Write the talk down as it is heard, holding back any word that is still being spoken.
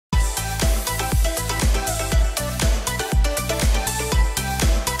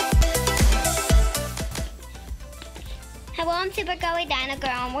I'm SuperGirlydIno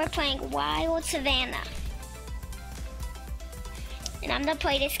and we're playing Wild Savannah. And I'm gonna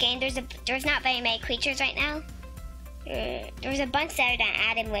play this game. There's not very many creatures right now. There's a bunch that are gonna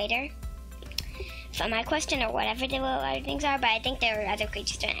add in later. So my question or whatever the other things are, but I think there are other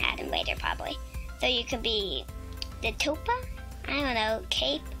creatures to add in later probably. So you could be the tupa, I don't know,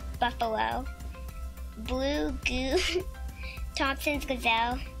 Cape Buffalo, Blue Goo, Thompson's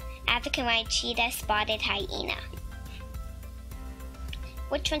Gazelle, African White Cheetah, Spotted Hyena.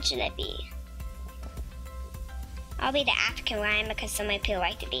 Which one should it be? I'll be the African lion because so many people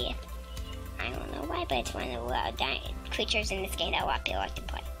like to be it. I don't know why, but it's one of the creatures in this game that a lot of people like to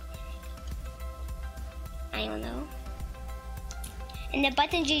play. I don't know. And the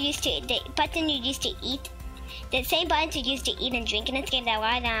buttons you used to eat, the same buttons you used to eat and drink in this game that a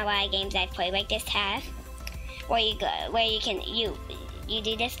lot of games I've played like this have. Where you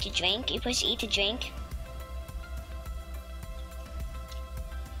do this to drink. You push E to drink.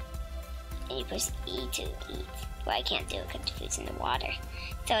 And you push E to eat. Well, I can't do it because the food's in the water.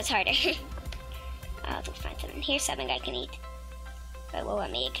 So it's harder. I'll have to find something. Here's something I can eat. But it won't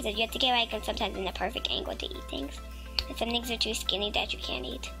let me eat because you have to get like sometimes in the perfect angle to eat things. And some things are too skinny that you can't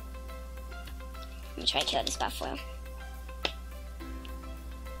eat. I'm gonna try to kill this buffalo.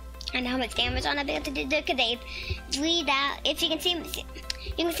 I know how much damage on I'll be able to do because they've bleed out. If you can see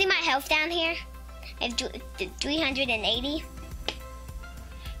my health down here. I have 380.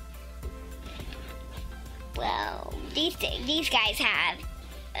 Well, these guys have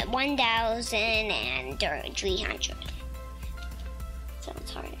 1,300. So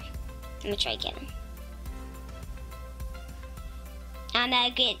it's harder. I'm gonna try to get him. I'm gonna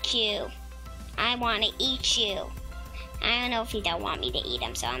get you. I wanna eat you. I don't know if he don't want me to eat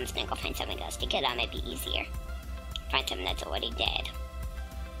him, so I'm just gonna go find something else to kill. That might be easier. Find something that's already dead.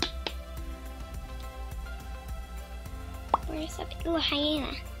 Where's that? Ooh, a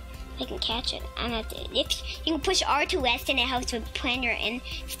hyena. I can catch it. I'm gonna have to. If you can push R to rest, and it helps with plan your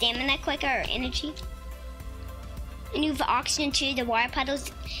stamina quicker or energy. And you have oxygen too. The water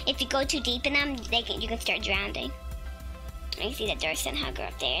puddles. If you go too deep in them, you can start drowning. I can see the thirst and hunger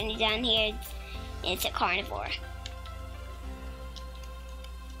up there, and down here, it's a carnivore.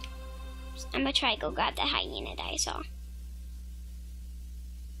 I'm gonna try to go grab the hyena that I saw.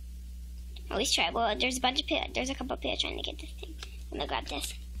 At least try. Well, there's a bunch of people. There's a couple of people trying to get this thing. I'm gonna grab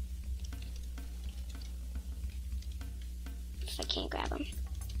this. If I can't grab him.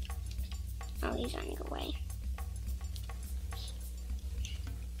 Oh, he's running away.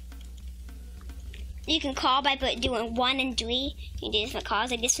 You can call by doing 1 and 3. You can do different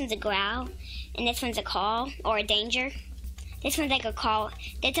calls. Like this one's a growl, and this one's a call or a danger. This one's like a call.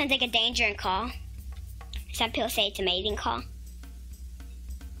 This one's like a danger and call. Some people say it's a mating call.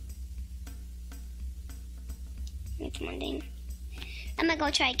 It's mundane. I'm gonna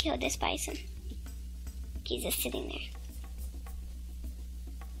go try to kill this bison. He's just sitting there.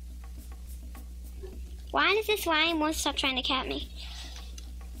 Why does this lion won't stop trying to cat me?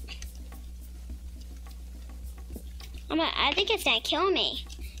 I think it's gonna kill me.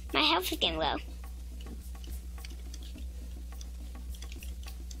 My health is getting low.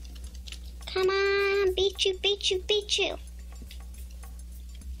 Come on, beat you, beat you, beat you.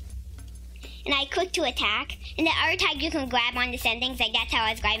 And I click to attack. And the other type you can grab on the sendings. Like that's how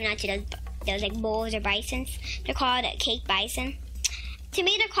I was grabbing onto those like bulls or bisons. They're called Cape Bison. To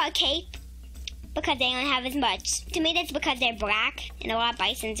me, they're called Cape because they don't have as much. To me, that's because they're black. And a lot of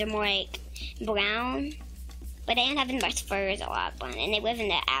bisons are more like brown. But they don't have as much fur as a lot of them. And they live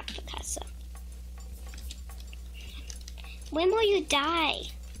in Africa, so. When will you die?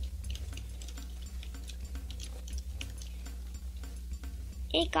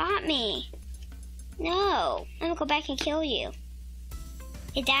 It got me. No, I'm gonna go back and kill you.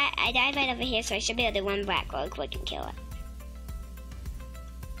 I died right over here, so I should be able to run back real quick and kill it.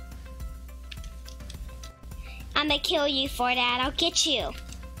 I'm gonna kill you for that. I'll get you.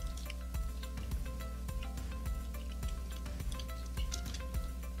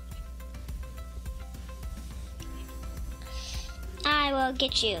 I will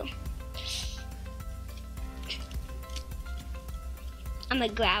get you. I'm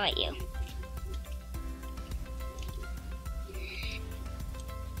gonna growl at you.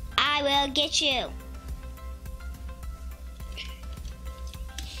 I will get you.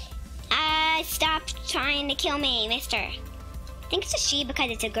 Stop trying to kill me, mister. I think it's a she because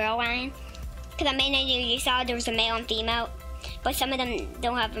it's a girl lion. Because I mean, you saw there was a male and female. But some of them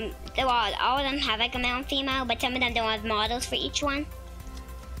don't have them. All of them have like a male and female, but some of them don't have models for each one.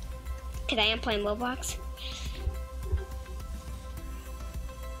 Because I am playing Roblox.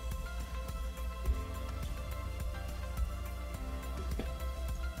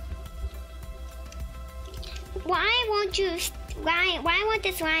 won't you, lion? Why won't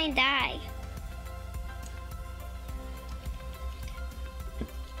this lion die?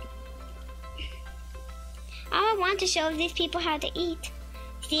 I want to show these people how to eat.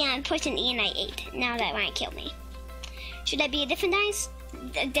 See, I'm pushing E and I ate. Now that lion killed me. Should I be a different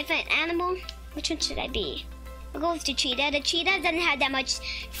animal? Which one should I be? We'll go with the cheetah. The cheetah doesn't have that much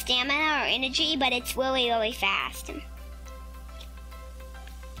stamina or energy, but it's really, really fast. And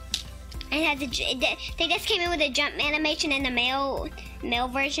it has they just came in with a jump animation in the male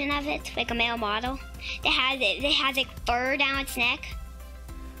version of it, like a male model. It has like fur down its neck.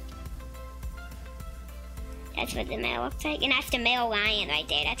 That's what the male looks like, and that's the male lion right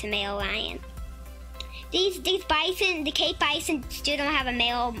there. That's a male lion. These bison, the Cape bison, still don't have a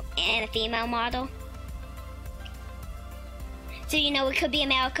male and a female model. So you know, it could be a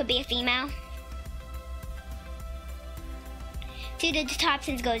male, it could be a female. To the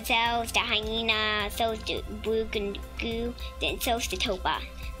Topsons go Zels, the hyena, so's the Brook and Goo, then so's the Topa.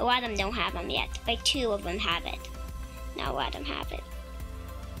 A lot of them don't have them yet. Like 2 of them have it. Not a lot of them have it.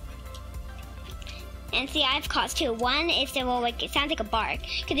 And see, I've caused 2. One is the little, like, it sounds like a bark.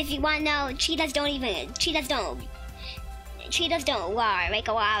 Because if you want to know, cheetahs don't roar like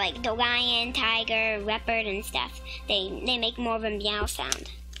a lot, like the lion, tiger, leopard, and stuff. They make more of a meow sound.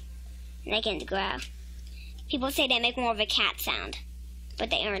 And they can growl. People say they make more of a cat sound, but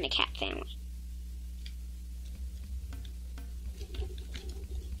they are in the cat family.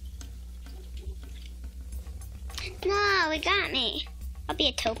 No, it got me. I'll be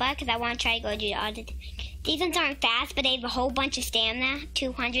a Topa because I want to try to go do the other. These ones aren't fast, but they have a whole bunch of stamina,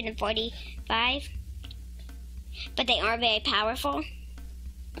 245. But they aren't very powerful.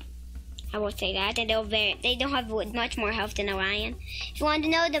 I will say that. They don't have much more health than a lion. If you want to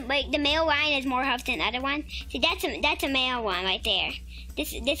know, the male lion has more health than the other one. See, that's a male one right there.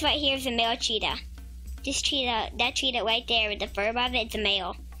 This right here is a male cheetah. That cheetah right there with the fur above it, it's a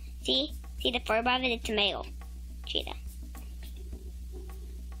male. See the fur above it, it's a male cheetah.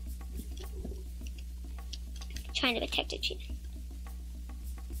 Trying to protect the cheetah.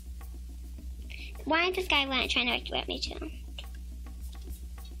 Why is this guy trying to let me chill?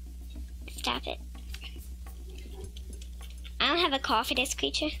 Stop it. I don't have a call for this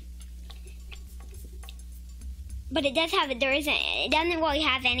creature. But it does have it doesn't really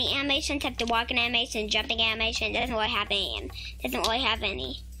have any animation except the walking animation, jumping animation. It doesn't really have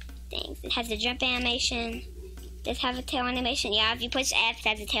any things. It has the jump animation. Does have a tail animation. Yeah, if you push F, it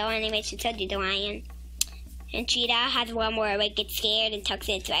has a tail animation, so do the lion. And cheetah has one where it gets scared and tucks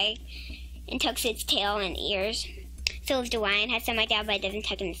its tail and ears. So if the lion has something like that, but it doesn't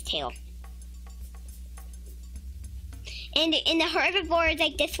tuck in its tail. And in the herbivores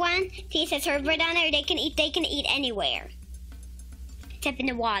like this one, see it says herbivore down there, they can eat anywhere. Except in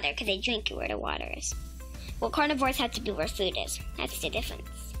the water, because they drink where the water is. Well, carnivores have to be where food is. That's the difference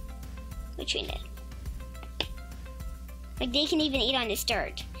between it. Like they can even eat on this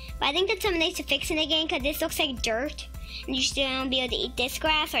dirt. But I think that's something nice to fix in the game, because this looks like dirt. And you still won't be able to eat this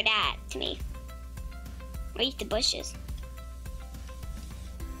grass or that, to me. Or eat the bushes.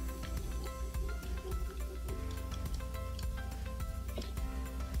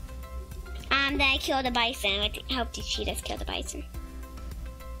 Then I killed the bison. I hope the cheetahs kill the bison.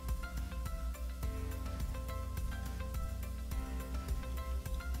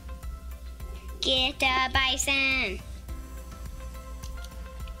 Get the bison!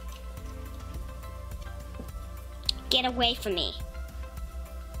 Get away from me.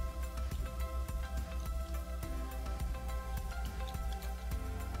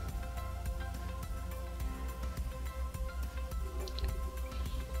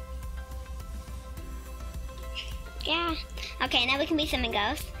 Yeah. Okay, now we can be something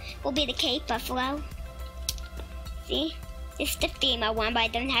else. We'll be the Cape Buffalo. See? This is the female one, but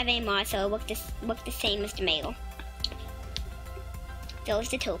it doesn't have any mods, so it look the same as the male. So is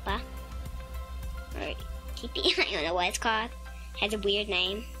the Topa. Or Keepy, I don't know what it's called. Has a weird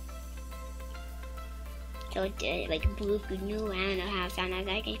name. So it's like blue, gnu. I don't know how it sounds like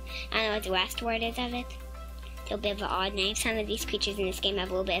that game. I don't know what the last word is of it. It's a bit of an odd name. Some of these creatures in this game have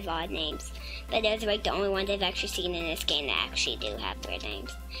a little bit of odd names. But those are like the only ones I've actually seen in this game that actually do have weird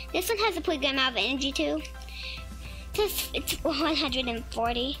names. This one has a pretty good amount of energy too. It's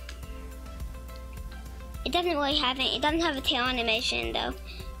 140. It doesn't really have any, it doesn't have a tail animation though.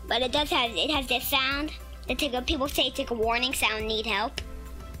 But it has this sound. People say it's like a warning sound, need help.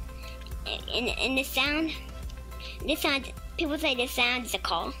 And this sound, people say this sound is a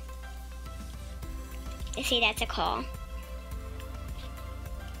call. They say that's a call.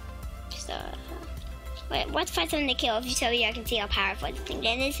 So, wait, let's find something to kill so you can see how powerful this thing is.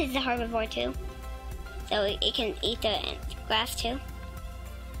 Then this is the herbivore too. so it can eat the glass too.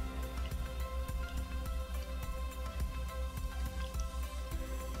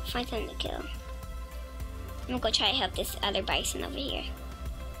 Find something to kill. I'm gonna go try to help this other bison over here.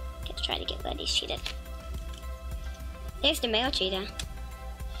 Let's try to get rid of these cheetahs. There's the male cheetah.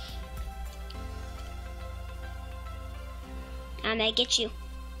 I'm gonna get you.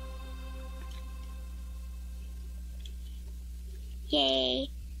 Yay!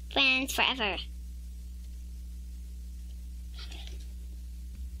 Friends forever.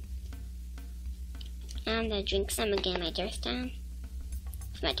 I'm gonna drink some and get my thirst down.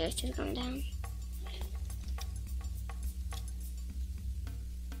 My thirst is going down.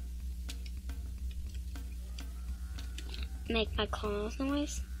 Make my claws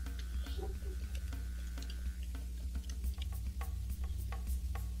noise.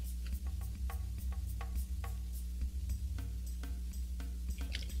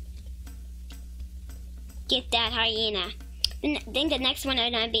 Get that hyena. I think the next one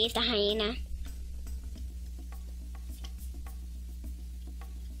I'm gonna be is the hyena.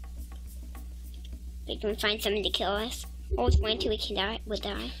 We can find something to kill us. Always wait until we can die. Would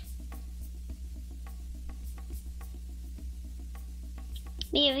die.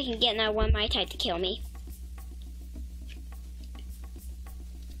 Maybe we can get another one my type to kill me.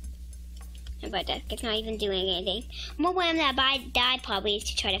 But it's not even doing anything. One way I'm gonna die probably is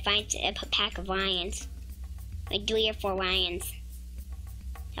to try to find a pack of lions. Like 3 or 4 lions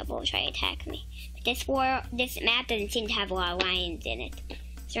that will try to attack me. But this map doesn't seem to have a lot of lions in it.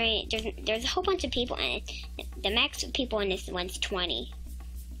 So there's a whole bunch of people in it. The max of people in this one's 20.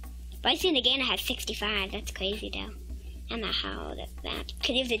 But I see in the game it has 65. That's crazy though. I don't know how that.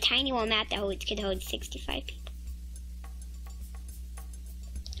 Because it was a tiny little map that could hold 65 people.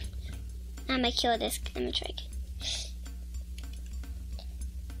 I'm gonna kill this. I'm gonna try.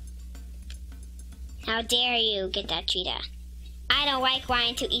 How dare you get that cheetah? I don't like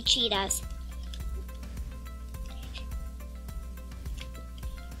lions to eat cheetahs.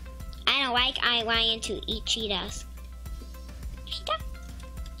 I don't like lion to eat cheetahs. Cheetah?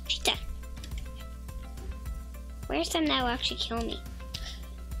 Cheetah. Where's some that will actually kill me?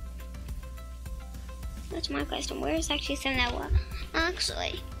 That's my question. Where's actually some that will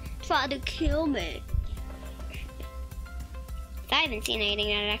actually try to kill me? I haven't seen anything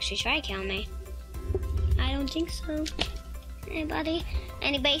that would actually try to kill me. I don't think so. Anybody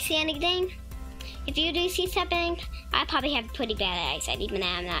see anything? If you do see something, I probably have pretty bad eyesight, even though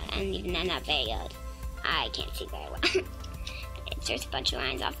I'm not very good. I can't see very well. There's a bunch of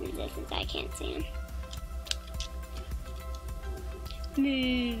lines off in the distance. I can't see them.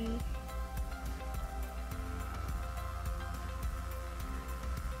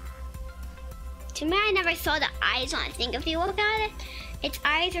 To me, I never saw the eyes on a thing. If you look at it, its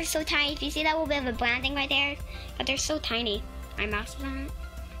eyes are so tiny. If you see that little bit of a brown thing right there, but they're so tiny. My mouse is on it.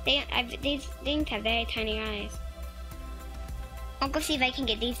 These things have very tiny eyes. I'll go see if I can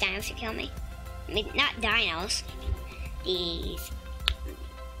get these dinos to kill me. I mean, not dinos. These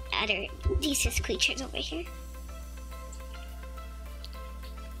just creatures over here.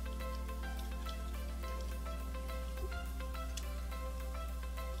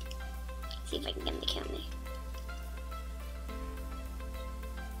 See if I can get them to kill me.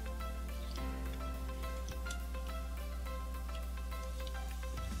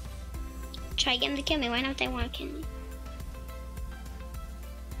 Try to get them to kill me. Why don't they want to kill me?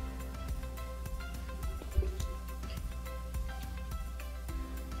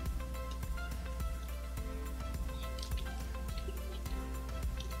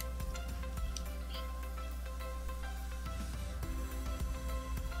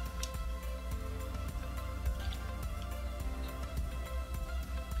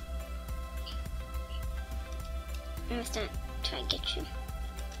 I'm gonna try to get you.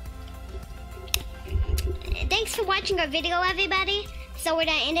 Thanks for watching our video, everybody. So we're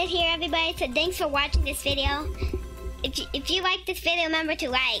gonna end it here, everybody. So thanks for watching this video. If you like this video, remember to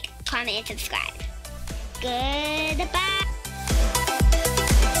like, comment, and subscribe. Goodbye.